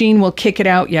machine will kick it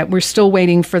out yet. We're still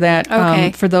waiting for that.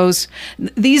 For those,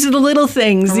 these are the little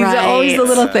things. These are always the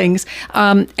little things.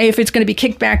 If it's going to be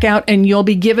kicked back out, and you'll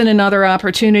be given another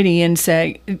opportunity and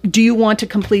say, do you want to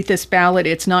complete this ballot?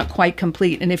 It's not quite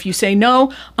complete. And if you say,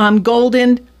 no, I'm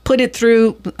golden, put it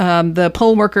through, the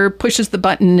poll worker pushes the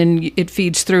button and it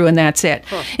feeds through, and that's it.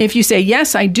 If you say,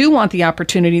 yes, I do want the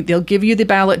opportunity, they'll give you the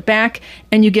ballot back,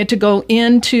 and you get to go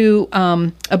into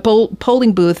a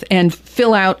polling booth and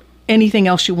fill out anything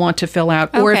else you want to fill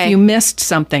out, or if you missed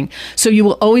something. So you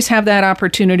will always have that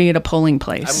opportunity at a polling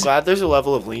place. I'm glad there's a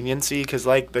level of leniency, because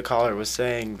like the caller was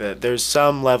saying, that there's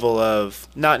some level of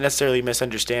not necessarily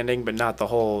misunderstanding, but not the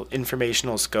whole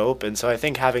informational scope. And so I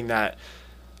think having that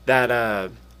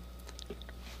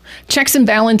checks and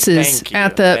balances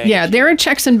there are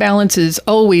checks and balances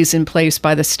always in place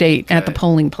by the state at the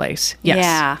polling place.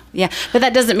 Yes. Yeah. But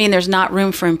that doesn't mean there's not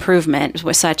room for improvement,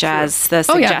 such as the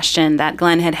suggestion that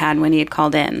Glenn had when he had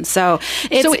called in. So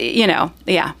it's,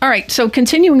 All right. So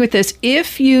continuing with this,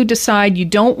 if you decide you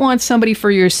don't want somebody for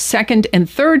your second and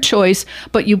third choice,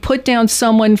 but you put down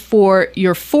someone for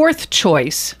your fourth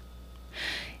choice,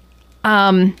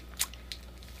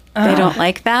 they don't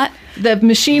like that? The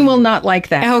machine will not like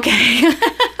that. Okay.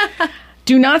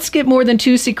 Do not skip more than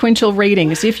 2 sequential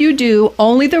ratings. If you do,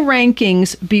 only the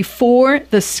rankings before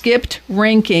the skipped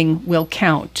ranking will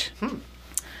count.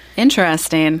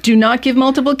 Interesting. Do not give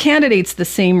multiple candidates the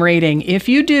same rating. If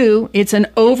you do, it's an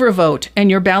overvote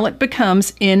and your ballot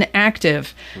becomes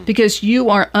inactive because you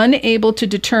are unable to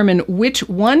determine which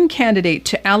one candidate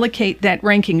to allocate that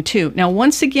ranking to. Now,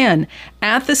 once again,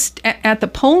 at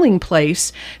the polling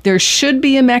place, there should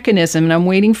be a mechanism, and I'm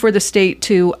waiting for the state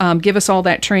to give us all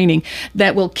that training,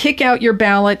 that will kick out your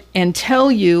ballot and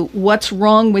tell you what's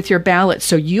wrong with your ballot.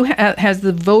 So you, as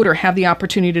the voter, have the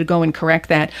opportunity to go and correct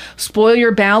that. Spoil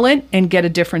your ballot and get a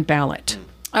different ballot.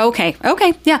 Okay,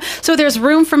 yeah. So there's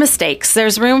room for mistakes.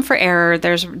 There's room for error.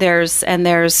 There's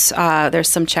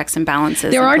some checks and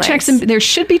balances. There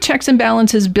should be checks and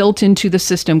balances built into the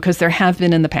system because there have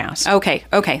been in the past. Okay,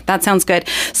 that sounds good.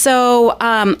 So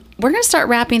we're going to start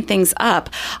wrapping things up.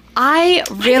 I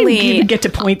didn't even get to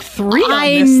point 3 on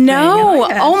I this know.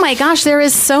 thing. Oh my gosh, there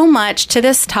is so much to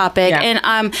this topic,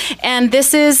 yeah. and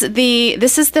this is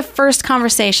the first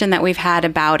conversation that we've had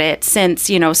about it since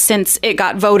it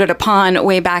got voted upon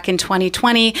way back in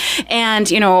 2020.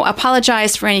 And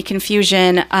apologize for any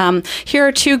confusion. Here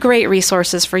are 2 great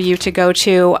resources for you to go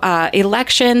to.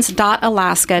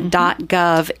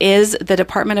 Elections.alaska.gov is the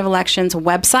Department of Elections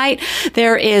website.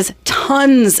 There is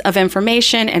tons of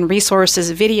information and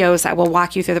resources, videos that will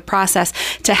walk you through the process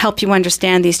to help you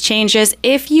understand these changes.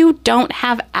 If you don't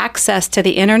have access to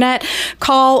the internet,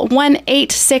 call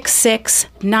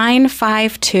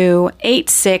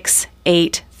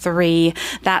 1-866-952-8683.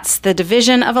 That's the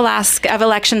Division of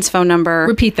Elections phone number.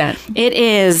 Repeat that. It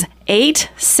is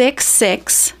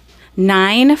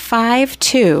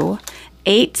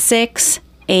 866-952-8683.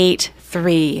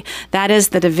 That is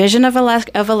the Division of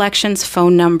Elections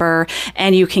phone number,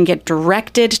 and you can get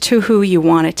directed to who you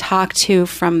want to talk to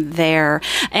from there.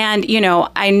 And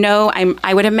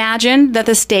I would imagine that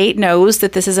the state knows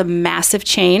that this is a massive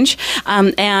change,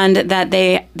 and that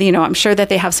they, I'm sure that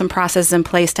they have some processes in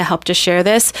place to help to share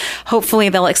this. Hopefully,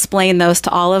 they'll explain those to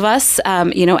all of us,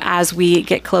 as we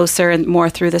get closer and more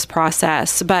through this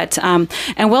process. But and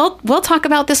we'll talk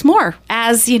about this more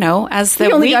as the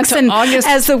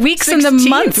weeks and the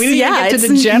months. We didn't get to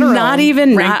the general.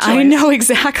 I know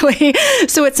exactly.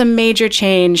 So it's a major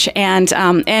change, and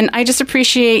I just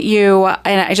appreciate you,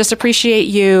 and I just appreciate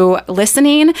you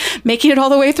listening, making it all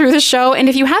the way through the show. And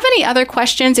if you have any other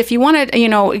questions, if you want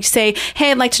to, say, hey,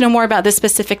 I'd like to know more about this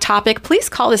specific topic, please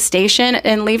call the station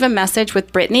and leave a message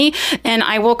with Brittany, and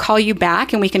I will call you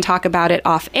back, and we can talk about it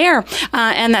off air.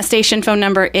 And that station phone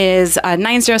number is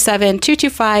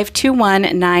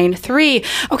 907-225-2193.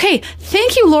 Okay,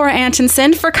 thank you, Laura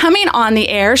Antonsen, for coming on the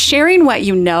air, sharing what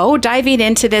you know, diving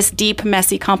into this deep,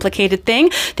 messy, complicated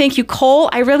thing. Thank you, Cole.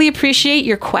 I really appreciate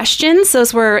your questions.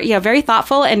 Those were very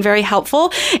thoughtful and very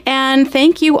helpful. And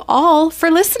thank you all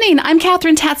for listening. I'm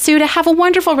Catherine Tatsuda. Have a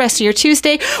wonderful rest of your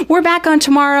Tuesday. We're back on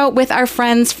tomorrow with our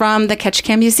friends from the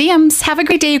Ketchikan Museums. Have a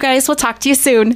great day, you guys. We'll talk to you soon.